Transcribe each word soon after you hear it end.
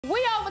We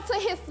over to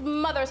his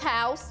mother's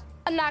house.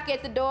 I knock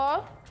at the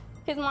door.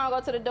 His mom go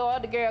to the door.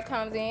 The girl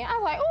comes in. I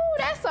was like, ooh,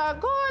 that's a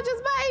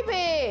gorgeous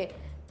baby.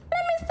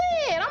 Let me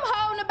see it. I'm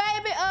holding the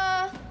baby.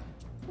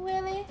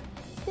 Willie,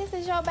 this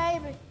is your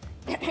baby.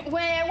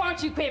 Well, why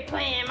don't you quit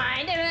playing,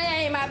 man? That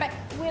ain't my baby.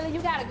 Willie,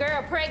 you got a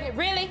girl pregnant,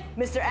 really?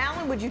 Mr.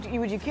 Allen, would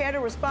you care to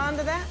respond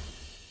to that?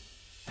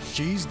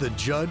 She's the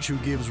judge who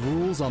gives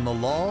rules on the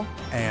law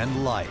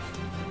and life.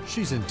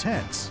 She's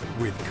intense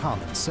with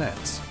common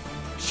sense.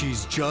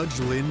 She's Judge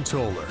Lynn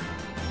Toller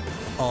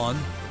on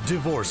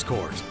Divorce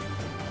Court,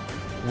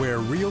 where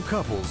real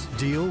couples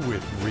deal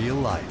with real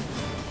life.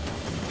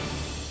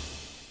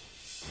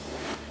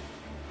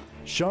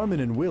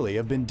 Charmin and Willie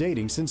have been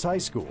dating since high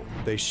school.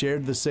 They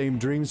shared the same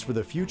dreams for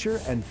the future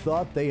and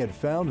thought they had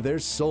found their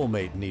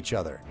soulmate in each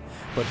other.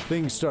 But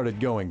things started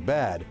going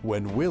bad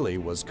when Willie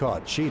was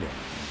caught cheating.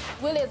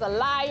 Willie is a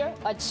liar,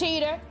 a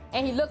cheater,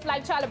 and he looks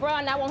like Charlie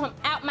Brown, and I want him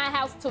out my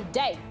house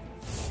today.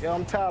 Yeah,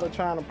 I'm tired of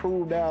trying to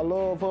prove that I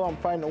love her. I'm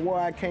fighting a war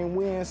I can't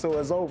win, so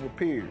it's over,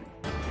 period.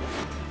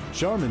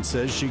 Charmin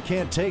says she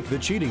can't take the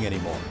cheating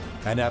anymore.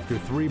 And after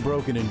 3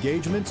 broken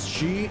engagements,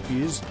 she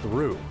is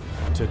through.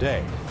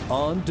 Today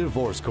on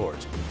Divorce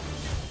Court.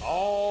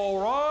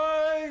 All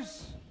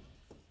rise.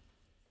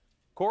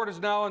 Court is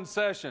now in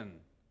session.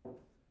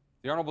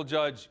 The Honorable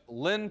Judge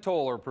Lynn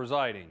Toller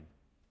presiding.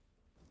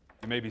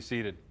 You may be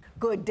seated.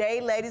 Good day,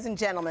 ladies and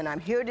gentlemen.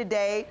 I'm here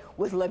today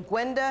with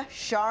LaGwenda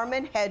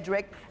Charmin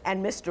Hedrick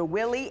and Mr.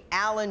 Willie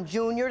Allen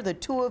Jr. The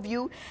two of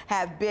you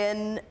have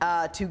been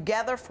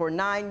together for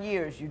 9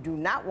 years. You do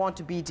not want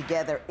to be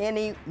together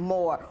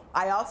anymore.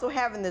 I also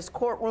have in this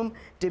courtroom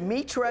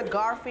Demetra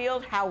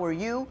Garfield. How are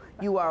you?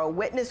 You are a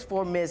witness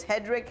for Ms.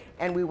 Hedrick,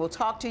 and we will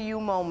talk to you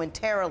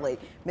momentarily.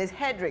 Ms.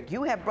 Hedrick,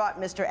 you have brought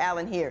Mr.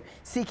 Allen here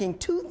seeking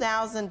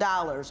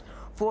 $2,000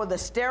 for the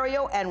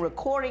stereo and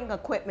recording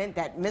equipment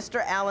that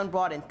Mr. Allen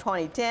brought in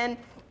 2010,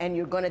 and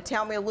you're going to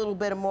tell me a little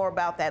bit more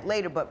about that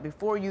later. But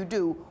before you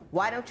do,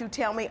 why don't you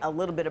tell me a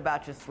little bit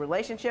about your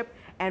relationship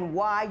and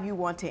why you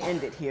want to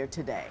end it here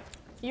today?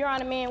 Your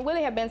Honor, me and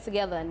Willie have been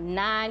together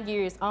 9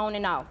 years on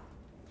and off.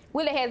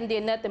 Willie hasn't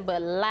did nothing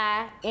but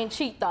lie and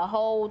cheat the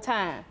whole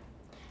time.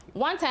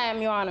 One time,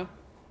 Your Honor,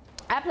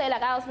 I played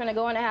like I was finna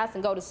go in the house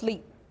and go to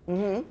sleep.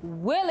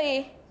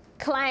 Willie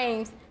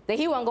claims that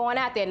he wasn't going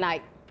out that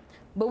night.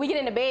 But we get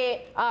in the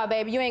bed, oh,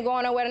 baby, you ain't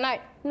going nowhere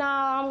tonight. No,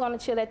 I'm gonna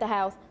chill at the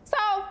house. So,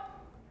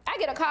 I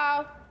get a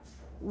call.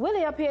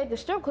 Willie up here at the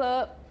strip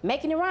club,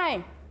 making it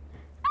rain.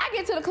 I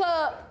get to the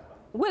club,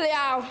 Willie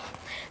out.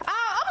 I'm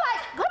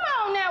like, come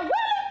on now,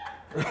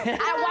 Willie.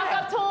 I walk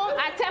up to him,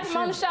 I tap him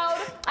on the shoulder.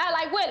 I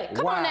like, Willie,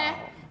 come on now.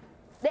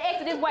 The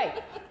exit this way.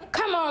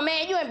 Come on,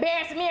 man, you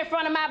embarrassing me in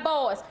front of my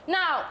boys.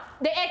 No,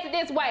 the exit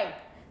this way.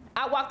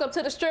 I walked up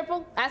to the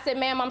stripper. I said,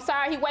 ma'am, I'm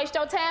sorry he wasted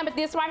your time, but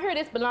this right here,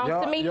 this belongs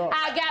to me.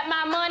 I got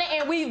my money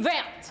and we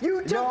vamped.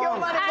 You took your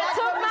money back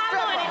from the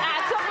stripper.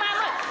 I took my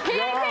money. He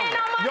ain't paying no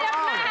money up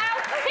my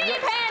house. He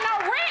ain't paying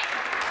no rent.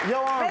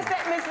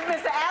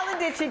 Mr. Allen,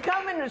 did she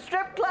come in the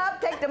strip club,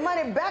 take the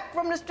money back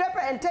from the stripper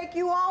and take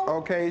you home?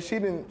 Okay, she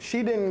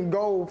didn't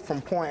go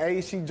from point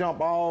A. She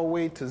jumped all the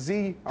way to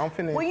Z. I'm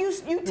finna. Well, you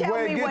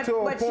tell me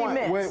what she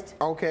missed.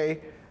 Okay.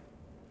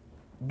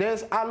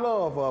 I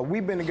love her.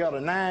 We've been together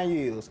 9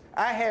 years.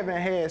 I haven't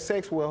had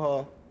sex with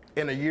her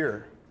in a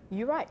year.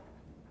 You're right.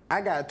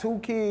 I got 2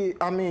 kids.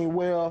 I mean,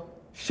 well,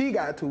 she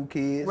got 2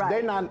 kids. Right.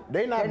 They're not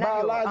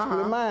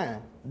biologically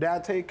mine that I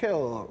take care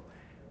of.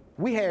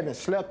 We haven't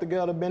slept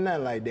together, been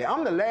nothing like that.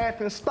 I'm the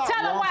laughing stock.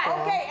 Tell her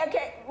why.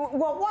 Okay.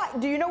 Well, what?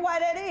 Do you know why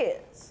that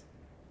is?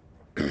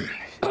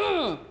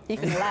 He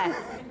finna lie.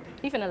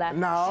 He finna lie.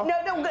 No.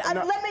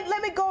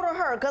 Let me go to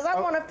her, because I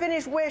want to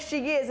finish where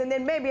she is, and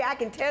then maybe I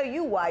can tell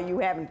you why you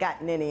haven't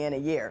gotten any in a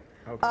year.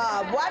 Okay.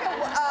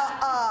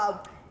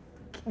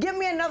 Give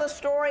me another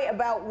story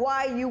about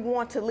why you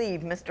want to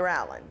leave, Mr.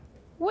 Allen.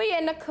 We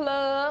in the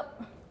club.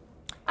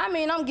 I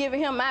mean, I'm giving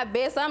him my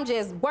best. I'm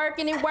just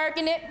working it.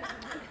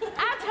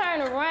 I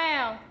turn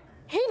around.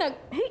 He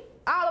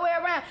all the way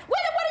around. Willie,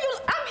 what are you?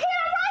 I'm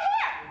here, right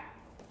here.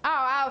 Oh,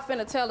 I was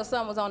finna tell her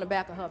something was on the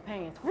back of her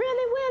pants.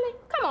 Really, Willie?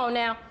 Come on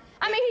now.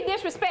 I mean, he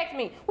disrespects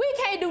me. We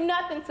can't do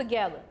nothing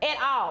together at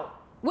all.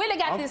 Willie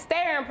got this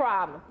staring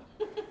problem.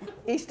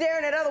 He's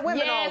staring at other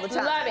women all the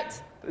time. Yes, love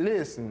it.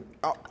 Listen,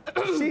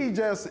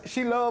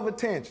 she love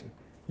attention.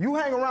 You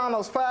hang around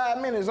those 5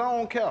 minutes, I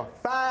don't care.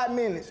 5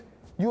 minutes,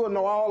 you'll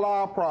know all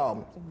our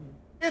problems.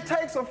 It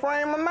takes a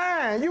frame of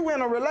mind. You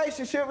in a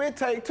relationship, it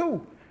take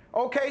 2.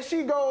 Okay,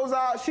 she goes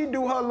out, she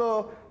do her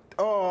little,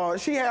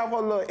 she have her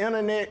little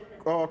internet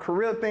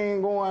career thing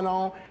going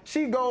on.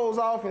 She goes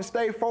off and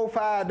stay 4 or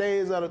 5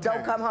 days at a time.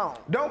 Don't come home.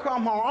 Don't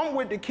come home. I'm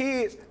with the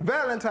kids.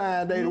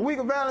 Valentine's Day, the week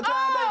of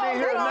Valentine's Day,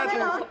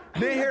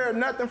 didn't hear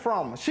nothing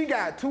from her. She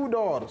got 2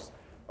 daughters.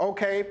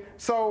 Okay,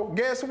 so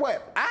guess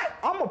what?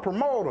 I'm a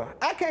promoter.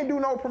 I can't do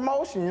no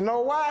promotion. You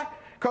know why?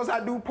 Because I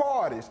do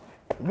parties.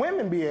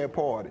 Women be at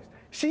parties.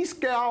 She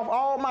scare off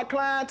all my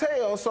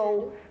clientele,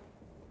 so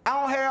I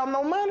don't have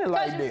no money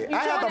like that.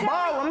 I have to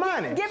borrow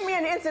money. Give me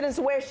an incident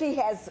where she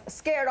has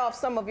scared off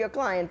some of your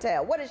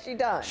clientele. What has she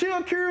done? She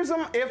accuse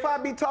them. If I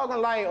be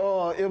talking like,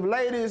 if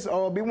ladies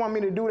be want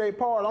me to do their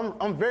part,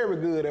 I'm very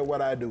good at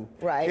what I do.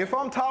 Right. If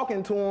I'm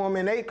talking to them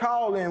and they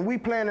call and we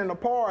planning a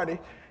party,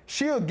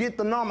 she'll get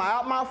the number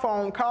out my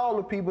phone, call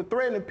the people,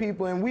 threaten the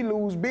people, and we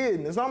lose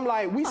business. I'm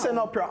like, we sitting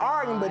up here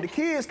arguing, but the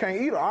kids can't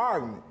eat an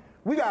argument.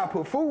 We gotta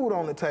put food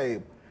on the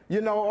table.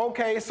 You know,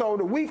 okay, so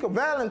the week of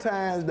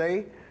Valentine's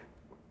Day,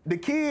 the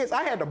kids,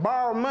 I had to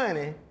borrow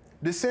money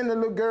to send the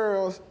little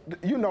girls,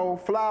 you know,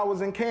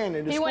 flowers and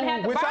candy to school,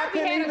 which I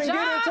couldn't even get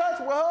in touch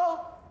with her.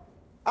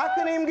 I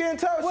couldn't even get in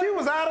touch. She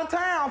was out of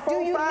town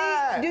for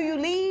 5. Do you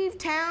leave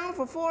town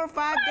for 4 or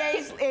 5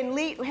 days and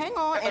leave? Hang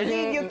on, and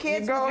leave your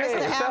kids with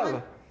Mr.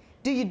 Allen?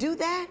 Do you do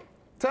that?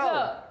 Tell her.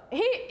 Look,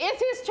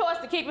 it's his choice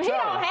to keep him. He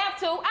don't have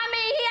to. I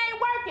mean, he ain't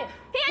working.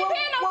 He ain't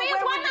paying no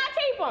bills. Why not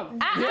keep him?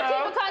 I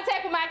keep in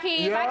contact with my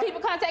kids. I keep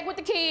in contact with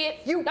the kids.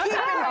 You keep in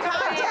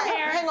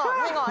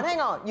contact.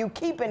 Hang on. You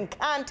keep in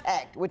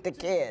contact with the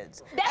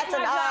kids. That's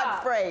an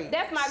odd phrase.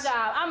 That's my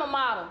job. I'm a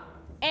model,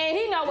 and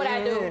he know what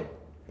I do.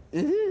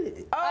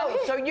 Oh,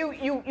 so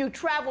you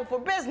travel for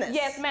business?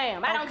 Yes,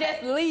 ma'am. I don't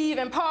just leave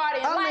and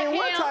party like him.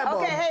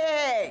 Okay,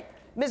 hey.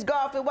 Miss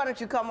Garfield, why don't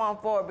you come on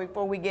forward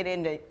before we get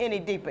into any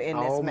deeper in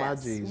this mess? Oh, my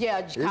Jesus.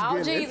 Yeah,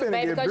 call Jesus,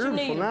 baby, because you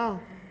need him.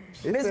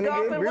 Miss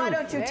Garfield, why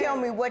don't you tell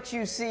me what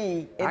you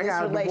see in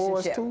this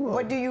relationship?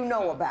 What do you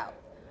know about?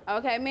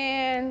 Okay,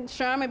 man,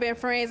 Charmin been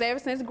friends ever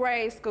since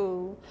grade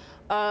school.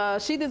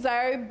 She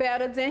deserved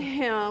better than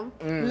him.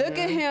 Look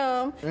at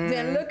him,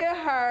 then look at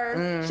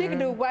her. She could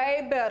do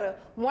way better.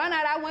 One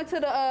night I went to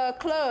the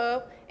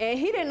club, and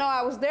he didn't know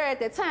I was there at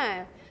the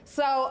time.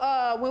 So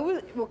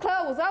when the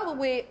club was over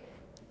with,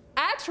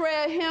 I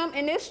trailed him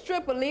and this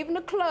stripper leaving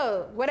the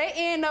club. Where they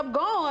end up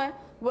going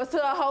was to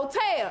a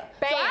hotel.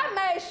 Bam. So I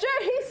made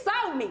sure he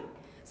saw me.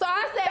 So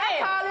I said, I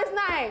called his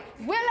name,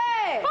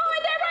 Willie. Who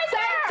is that right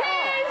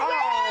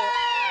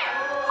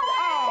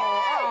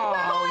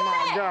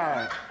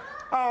there?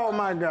 Oh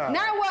my God.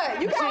 Now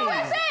what? You got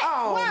what?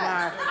 Oh what?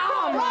 my.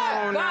 Come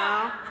on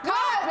now.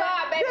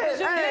 God, baby.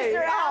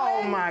 Mr.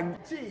 Oh Allen. my.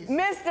 Jeez.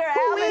 Mr.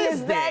 Allen,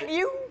 is that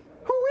you?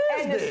 Who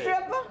is and that? the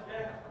stripper?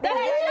 That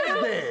ain't you.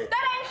 That?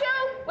 That ain't you.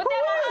 With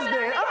Who is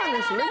that?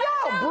 Honestly,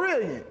 y'all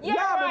brilliant. Yeah,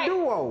 y'all right. the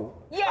duo.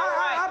 Yeah,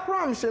 right. I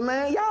promise you,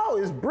 man, y'all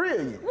is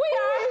brilliant. Who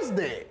is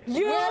that?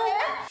 You.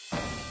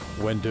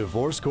 When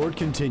divorce court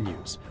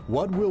continues,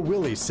 what will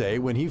Willie say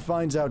when he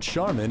finds out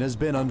Charmin has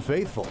been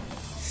unfaithful?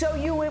 So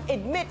you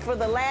admit for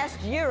the last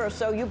year or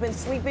so you've been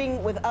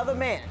sleeping with other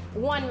men?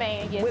 One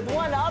man, yes. With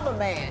one other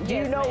man. Do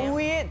you know who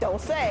he is?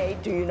 Don't say.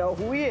 Do you know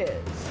who he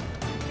is?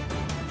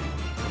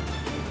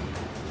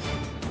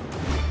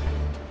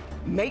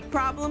 Make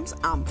problems?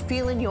 I'm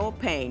feeling your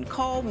pain.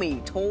 Call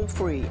me toll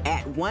free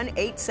at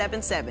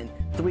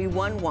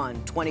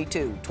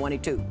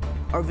 1-877-311-2222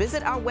 or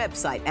visit our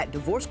website at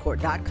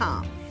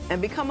divorcecourt.com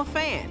and become a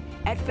fan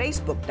at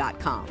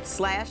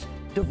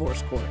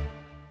facebook.com/divorcecourt.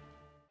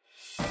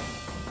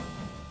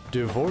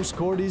 Divorce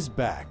Court is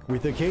back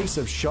with a case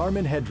of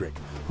Charmin Hedrick,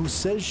 who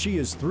says she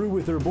is through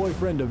with her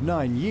boyfriend of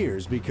 9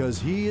 years because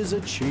he is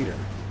a cheater.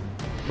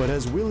 But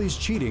has Willie's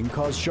cheating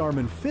caused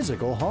Charmin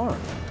physical harm?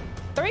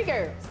 3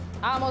 girls.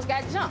 I almost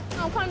got jumped.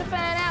 I'm come to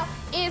find out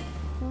it's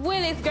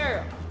Willie's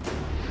girl.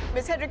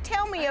 Ms. Hedrick,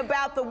 tell me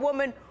about the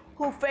woman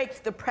who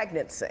faked the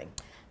pregnancy.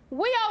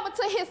 We over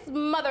to his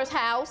mother's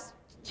house,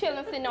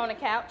 chilling, sitting on the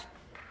couch.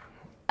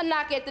 A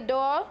knock at the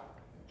door.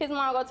 His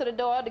mom go to the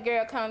door. The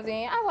girl comes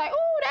in. I was like,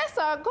 ooh, that's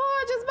a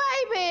gorgeous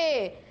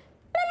baby.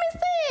 Let me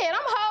see it.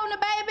 I'm holding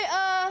the baby.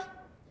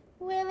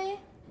 Willie,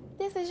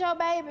 this is your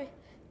baby.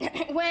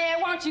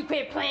 Well, won't you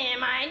quit playing,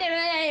 man? That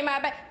ain't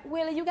my baby.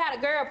 Willie, you got a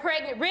girl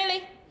pregnant,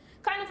 really?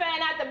 Come to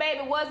find out the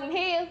baby wasn't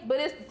his, but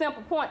it's the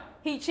simple point.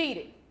 He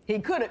cheated.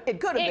 It could have been. It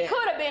could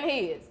have been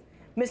his.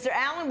 Mr.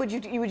 Allen, would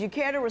you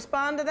care to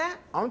respond to that?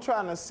 I'm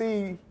trying to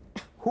see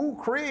who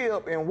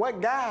crib and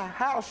what guy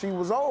house she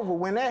was over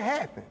when that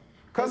happened.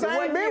 Because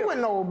I ain't been with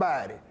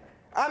nobody.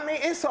 I mean,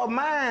 it's her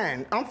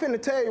mind. I'm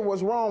finna tell you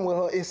what's wrong with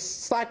her. It's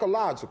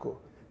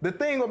psychological. The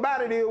thing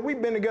about it is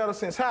we've been together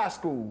since high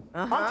school.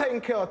 I'm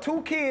taking care of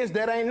 2 kids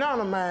that ain't none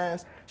of mine.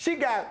 She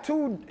got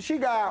two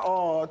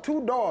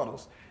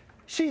daughters.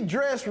 She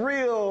dressed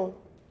real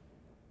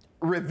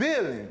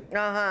revealing.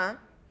 I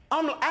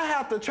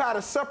have to try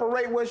to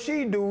separate what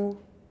she do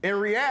in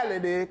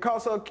reality,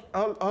 cause her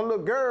little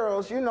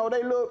girls, you know,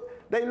 they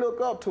look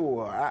up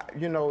to her.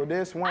 You know,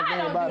 that's one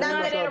thing about it. I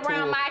don't do none of that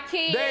around my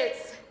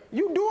kids.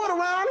 You do it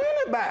around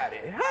anybody.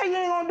 How you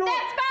ain't gonna do it?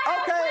 That's fine.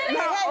 Okay,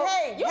 now,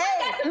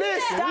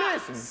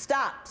 Listen.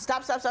 Stop.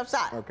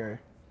 Okay.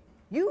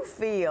 You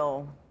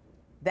feel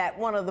that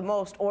one of the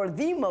most, or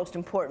the most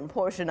important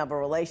portion of a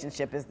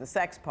relationship is the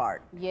sex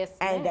part. Yes,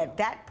 and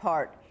that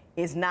part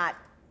is not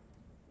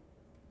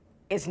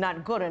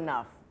good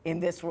enough in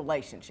this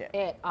relationship.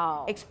 At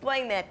all.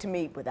 Explain that to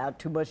me without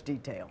too much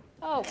detail.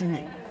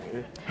 Okay.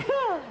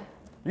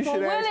 You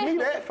should ask me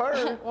that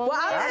first. Well,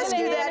 I'll ask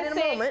you that in a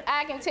moment.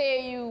 I can tell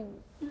you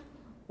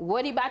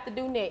what he about to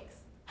do next.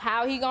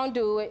 how he gonna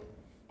do it.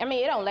 I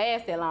mean, it don't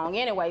last that long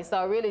anyway,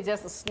 so really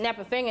just a snap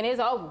of finger and it's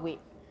over with.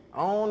 I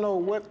don't know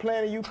what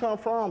planet you come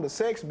from, but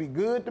sex be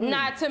good to me.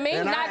 Not to me,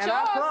 and not yours. And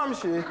I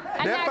promise you,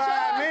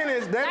 that 5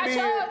 minutes,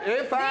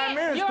 that 5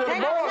 minutes to the boiling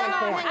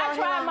point. I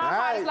tried my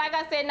hardest, like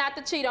I said, not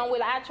to cheat on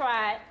Willie. I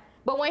tried.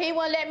 But when he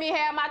wouldn't let me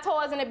have my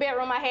toys in the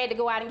bedroom, I had to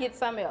go out and get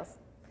something else.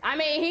 I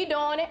mean, he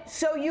doing it.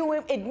 So you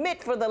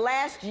admit for the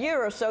last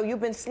year or so you've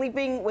been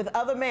sleeping with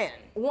other men?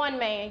 One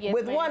man, yes,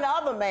 With one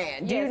other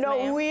man. Do you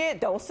know who he is?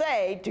 Don't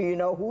say. Do you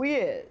know who he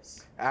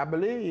is? I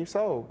believe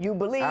so. You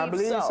believe so? I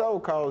believe so,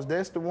 because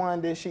that's the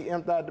one that she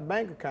emptied out the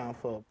bank account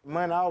for.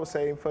 Money I was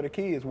saving for the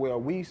kids.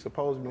 Well, we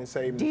supposed to be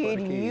saving for the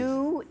kids. Did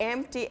you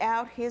empty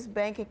out his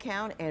bank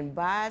account and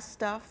buy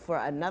stuff for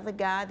another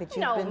guy that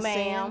you've been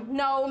seeing?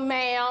 No,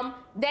 ma'am.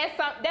 That's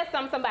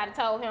something somebody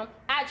told him.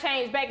 I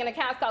changed banking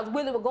accounts because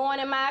Willie was going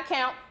in my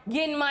account,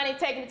 getting money,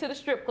 taking it to the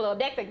strip club.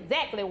 That's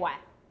exactly why.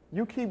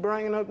 You keep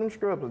bringing up them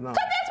strippers now.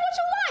 Because that's what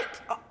you like.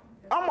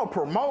 I'm a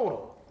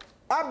promoter.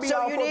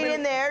 So you need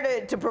in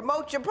there to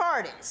promote your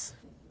parties?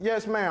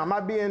 Yes, ma'am.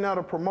 I be in there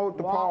to promote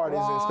the parties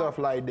and stuff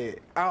like that.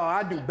 Oh,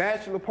 I do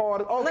bachelor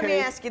parties. Okay. Let me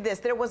ask you this.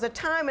 There was a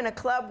time in a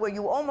club where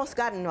you almost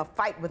got in a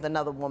fight with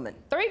another woman.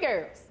 3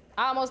 girls.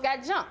 I almost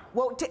got jumped.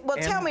 Well,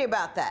 tell me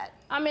about that.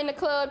 I'm in the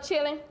club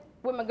chilling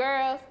with my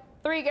girls.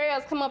 3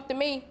 girls come up to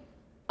me.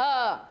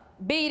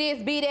 Be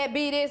this, be that,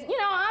 be this. You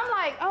know, I'm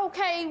like,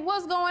 okay,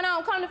 what's going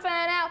on? Come to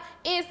find out,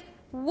 it's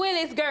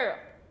Willie's girl.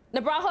 They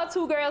brought her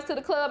 2 girls to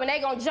the club and they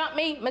gonna jump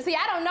me. But see,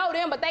 I don't know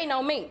them, but they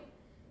know me.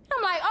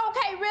 I'm like,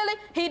 okay, really?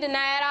 He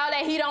denied all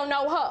that. He don't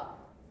know her.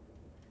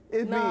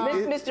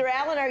 Mr.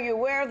 Allen, are you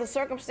aware of the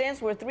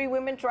circumstance where 3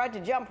 women tried to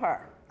jump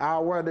her? I'm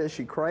aware that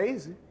she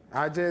crazy.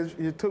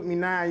 It took me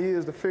 9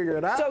 years to figure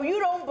it out. So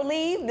you don't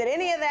believe that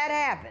any of that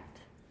happened?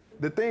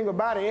 The thing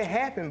about it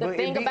happened, but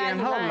it be in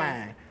her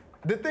mind.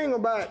 The thing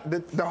about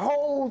the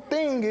whole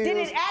thing is... Did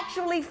it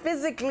actually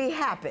physically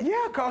happen?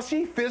 Yeah, because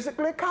she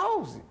physically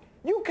caused it.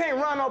 You can't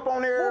run up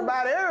on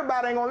everybody.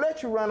 Everybody ain't gonna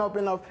let you run up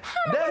enough.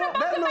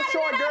 That little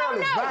short girl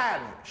is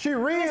violent. She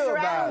real Mr.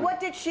 violent. Allen, what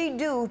did she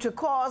do to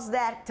cause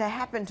that to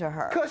happen to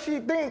her? Because she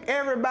think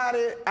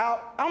everybody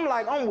out.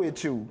 I'm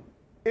with you.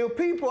 If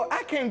people,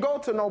 I can't go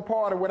to no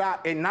party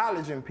without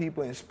acknowledging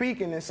people and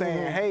speaking and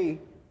saying, hey,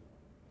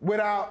 but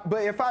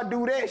if I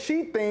do that,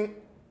 she think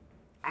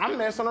I'm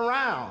messing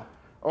around.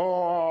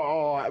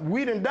 Or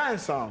we done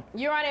something.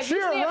 You're right.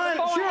 She'll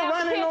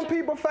run in on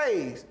people's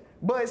face.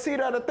 But see,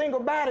 the other thing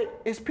about it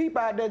is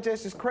people out there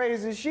just as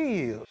crazy as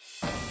she is.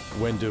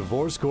 When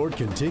divorce court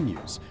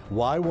continues,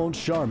 why won't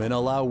Charmin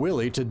allow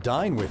Willie to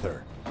dine with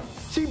her?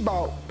 She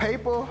bought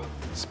paper,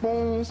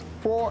 spoons,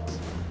 forks,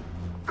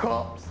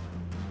 cups.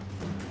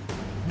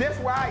 That's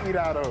why I eat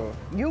out of.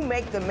 You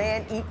make the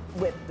man eat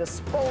with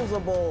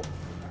disposable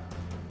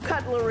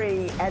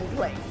cutlery and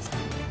plates.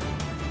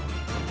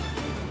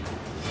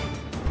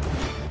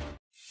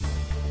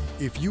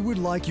 If you would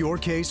like your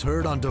case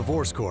heard on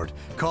Divorce Court,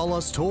 call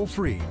us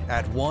toll-free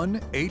at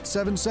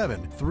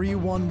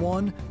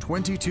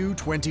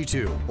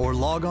 1-877-311-2222 or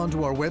log on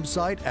to our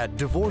website at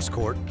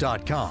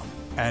divorcecourt.com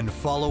and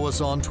follow us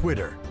on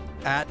Twitter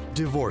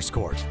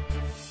 @DivorceCourt.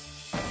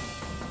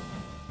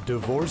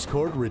 Divorce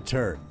Court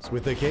returns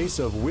with the case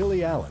of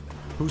Willie Allen,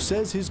 who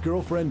says his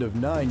girlfriend of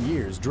 9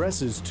 years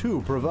dresses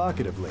too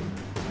provocatively.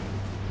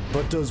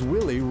 But does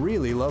Willie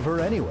really love her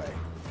anyway?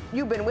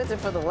 You've been with her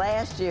for the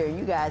last year.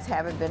 You guys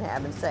haven't been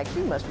having sex.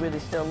 You must really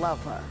still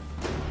love her.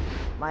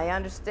 My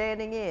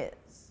understanding is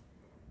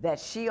that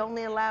she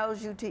only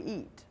allows you to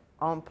eat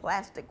on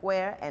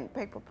plasticware and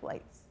paper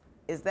plates.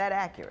 Is that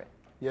accurate?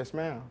 Yes,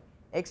 ma'am.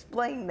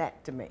 Explain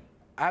that to me.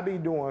 I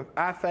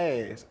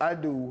fast. I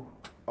do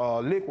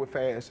liquid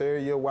fast.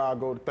 Every year while I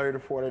go to 30,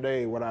 40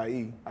 days what I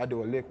eat, I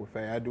do a liquid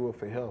fast. I do it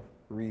for health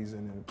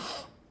reasons and,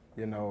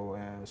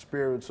 and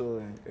spiritual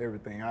and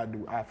everything. I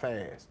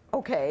fast.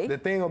 Okay. The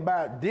thing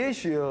about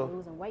this year,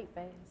 Losing weight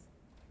fast.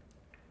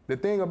 the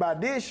thing about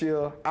this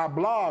year, I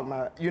blog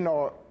my,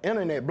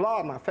 internet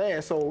blog my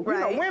fast. So,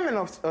 women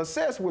are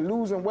obsessed with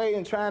losing weight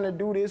and trying to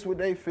do this with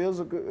their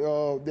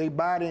physical, their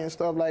body and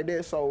stuff like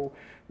that. So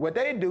what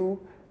they do,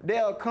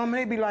 they'll come,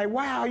 they be like,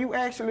 wow, you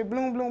actually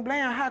bloom, bloom,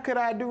 blam, how could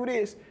I do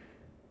this?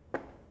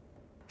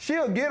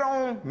 She'll get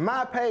on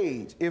my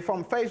page, if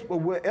I'm Facebook,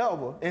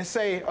 whatever, and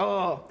say,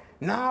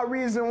 no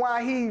reason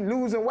why he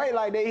losing weight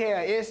like they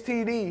have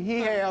STD, he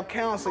have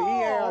cancer, he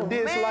have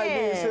this like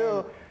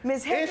this.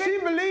 Ms. Hendrick? And she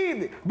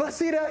believed it. But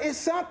see, it's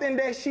something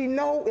that she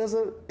know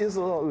is a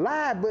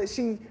lie, but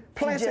she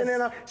plants it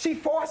in her, she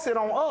forced it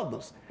on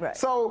others. Right.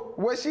 So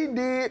what she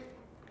did,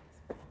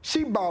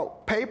 she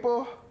bought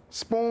paper,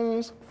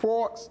 spoons,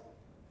 forks,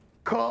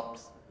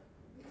 cups.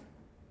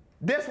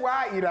 That's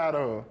why I eat out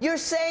of. You're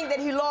saying that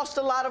he lost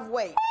a lot of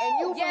weight, and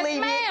you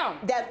believe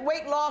that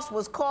weight loss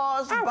was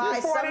caused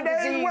by some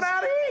disease.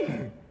 Without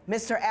eating.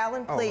 Mr.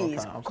 Allen,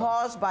 please,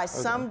 caused by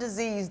some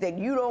disease that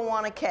you don't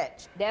want to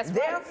catch. That's right.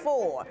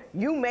 Therefore,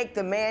 you make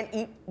the man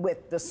eat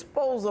with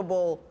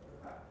disposable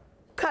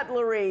cutlery.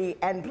 cutlery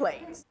and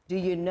plates. Do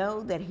you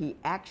know that he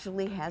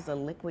actually has a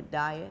liquid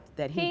diet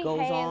that he goes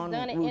on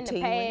done it routinely? in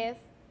the past,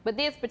 but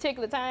this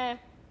particular time,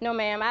 no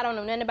ma'am, I don't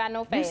know nothing about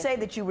no fast. You say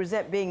that you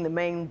resent being the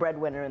main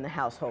breadwinner in the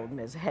household,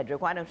 Ms.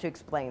 Hedrick. Why don't you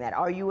explain that?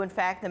 Are you in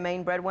fact the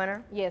main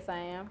breadwinner? Yes, I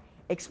am.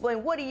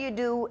 Explain, what do you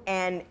do,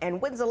 and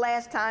when's the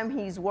last time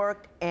he's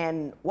worked,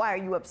 and why are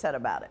you upset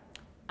about it?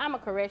 I'm a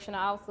correctional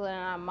officer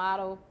and I'm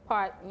model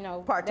part-time.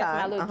 That's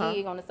my little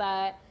gig on the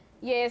side.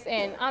 Yes,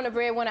 and I'm the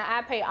breadwinner.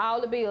 I pay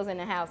all the bills in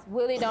the house.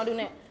 Willie don't do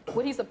that.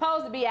 Well, he's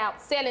supposed to be out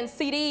selling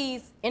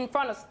CDs in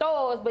front of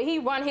stores, but he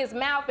run his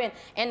mouth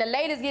and the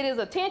ladies get his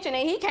attention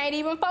and he can't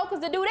even focus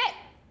to do that.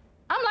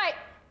 I'm like,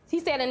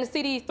 he's selling the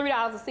CDs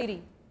 $3 a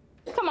CD.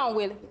 Come on,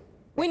 Willie.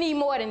 We need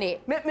more than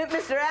that.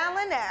 Mr.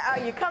 Allen, are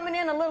you coming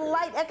in a little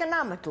light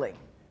economically?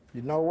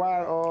 You know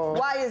why?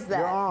 Why is that?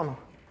 Your Honor,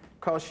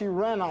 because she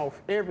ran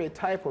off every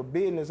type of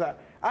business.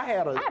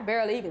 I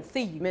barely even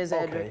see you. Ms.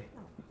 Hedrick. Okay.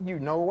 You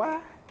know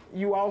why?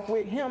 You off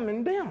with him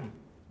and them.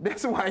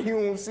 That's why you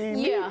don't see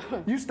me. Yeah.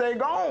 You stay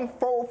gone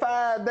 4 or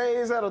 5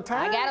 days at a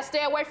time. I gotta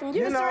stay away from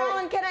you. Mr.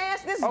 Allen, can I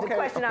ask? This is the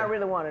question I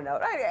really want to know.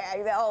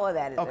 All of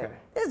that is Okay. there.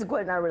 This is the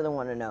question I really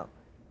want to know.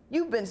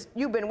 You've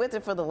been with her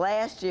for the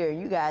last year.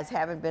 You guys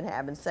haven't been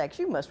having sex.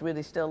 You must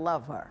really still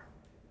love her.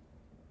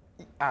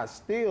 I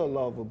still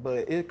love her,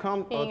 but it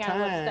come a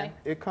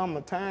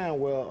time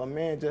where a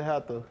man just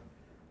have to,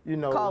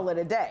 Call it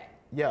a day.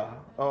 Yeah.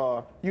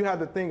 You have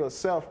to think of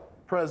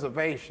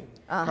self-preservation.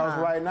 Because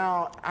right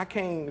now, I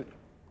can't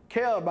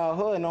care about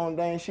her, and the only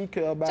thing she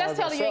care about Just is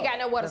tell her you ain't herself.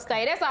 got nowhere to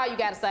stay. That's all you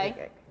gotta say.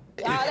 Okay.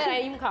 All that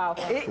ain't even called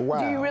for.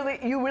 Wow.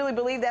 Do you really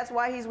believe that's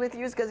why he's with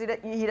you? Is because he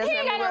doesn't He have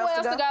ain't got nowhere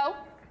else to go?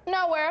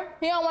 Nowhere.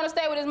 He don't want to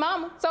stay with his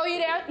mama. So he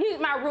there. He's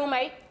my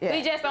roommate. Yeah.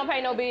 He just don't pay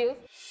no bills.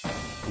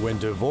 When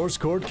divorce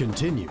court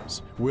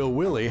continues, will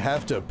Willie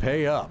have to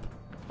pay up?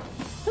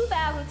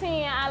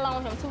 2010, I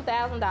loaned him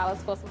 $2,000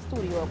 for some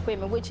studio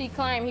equipment, which he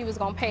claimed he was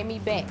gonna pay me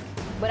back,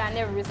 but I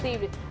never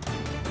received it.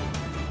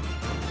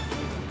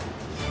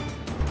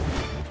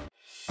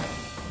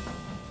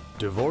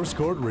 Divorce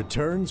court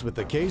returns with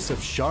the case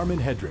of Charmin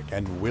Hedrick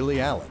and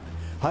Willie Allen,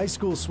 high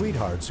school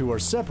sweethearts who are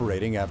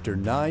separating after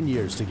 9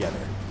 years together.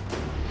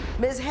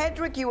 Ms.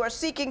 Hedrick, you are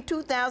seeking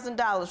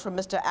 $2,000 from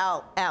Mr.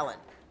 Allen.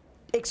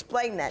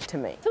 Explain that to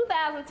me.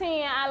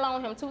 2010, I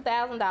loaned him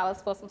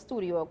 $2,000 for some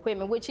studio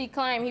equipment, which he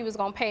claimed he was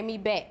gonna pay me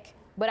back,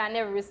 but I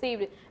never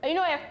received it. And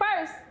at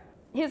first,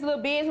 his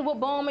little business was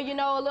booming,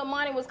 a little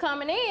money was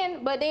coming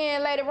in, but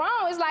then later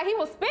on, it's like he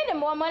was spending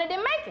more money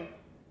than making.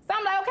 So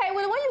I'm like, okay,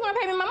 Willie, when you gonna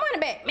pay me my money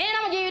back? Man,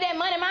 I'm gonna give you that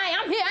money, man.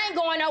 I'm here, I ain't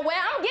going nowhere.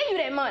 I'm gonna give you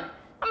that money.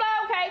 I'm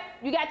like,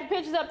 okay, you got the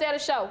pictures up there to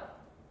show.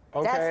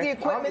 Okay. That's the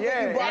equipment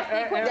that you bought. That's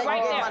the equipment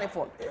right there. Money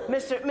for.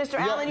 Mr.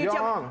 Allen, you Your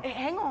tell Honor. me.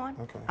 Hang on.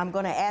 Okay. I'm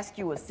going to ask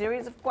you a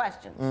series of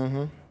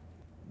questions.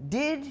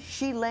 Did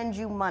she lend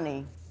you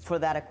money for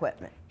that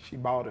equipment? She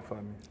bought it for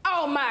me.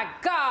 Oh my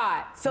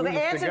God. So We the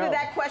was answer to together.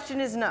 that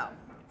question is no.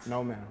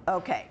 No, ma'am.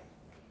 Okay.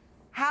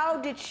 How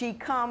did she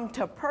come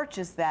to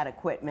purchase that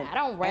equipment? I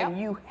don't rap.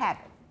 And you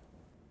haven't?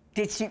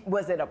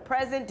 Was it a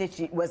present?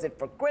 Was it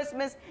for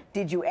Christmas?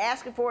 Did you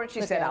ask her for it? She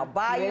Look said, at I'll her.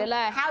 buy Really you.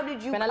 lie. How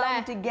did you Finna come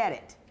lie. to get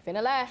it?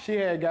 Finna lie. She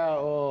had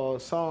got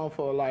some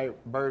for like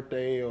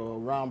birthday or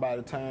around by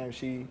the time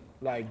she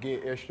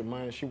get extra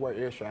money. She worked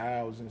extra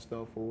hours and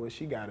stuff for it.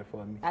 She got it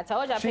for me. I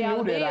told you I She pay all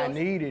knew the that I bills.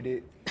 needed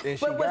it, and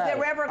she But was got there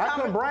it. ever a I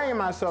couldn't bring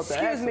myself to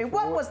ask Excuse me, her for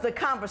what it. was the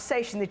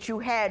conversation that you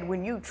had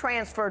when you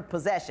transferred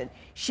possession?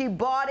 She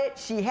bought it,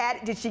 she had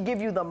it, did she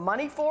give you the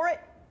money for it?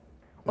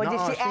 Or did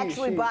she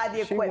actually buy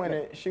the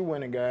equipment? She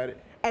went and got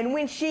it. And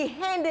when she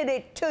handed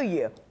it to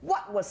you,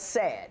 what was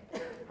said?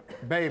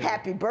 Baby.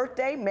 Happy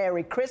birthday,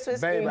 Merry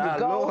Christmas, Baby, here you I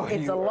go, love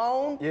it's you. a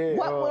loan. Yeah,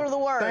 What were the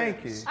words?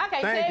 Thank you. I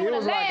can't Thank tell you It the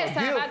was like last a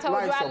time I gift,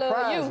 told you I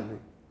love you. surprisingly.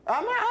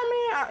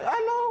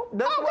 I know.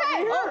 That's why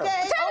we here.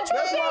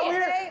 That's why we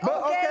here.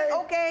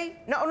 But Okay.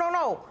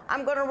 No.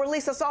 I'm going to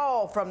release us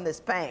all from this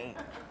pain.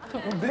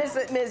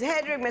 Ms.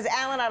 Hedrick, Ms.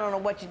 Allen, I don't know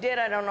what you did.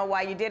 I don't know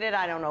why you did it.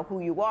 I don't know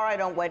who you are. I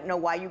don't know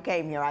why you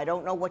came here. I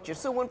don't know what you're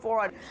suing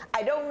for.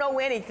 I don't know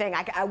anything.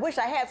 I wish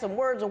I had some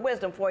words of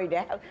wisdom for you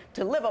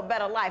to live a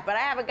better life, but I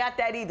haven't got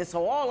that either.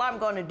 So all I'm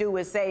going to do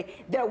is say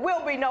there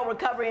will be no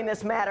recovery in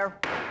this matter.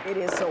 It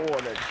is so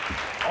ordered.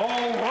 All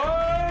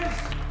rise.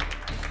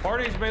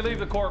 Parties may leave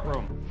the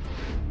courtroom.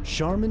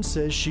 Charmin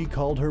says she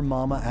called her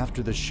mama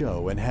after the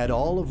show and had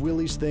all of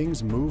Willie's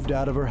things moved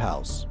out of her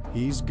house.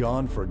 He's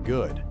gone for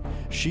good.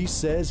 She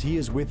says he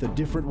is with a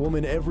different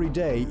woman every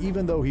day,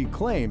 even though he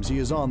claims he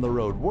is on the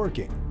road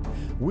working.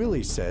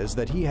 Willie says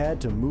that he had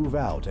to move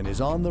out and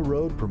is on the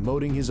road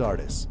promoting his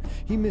artists.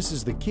 He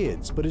misses the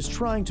kids, but is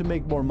trying to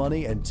make more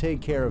money and take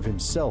care of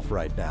himself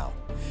right now.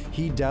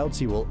 He doubts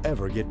he will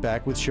ever get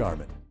back with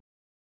Charmin.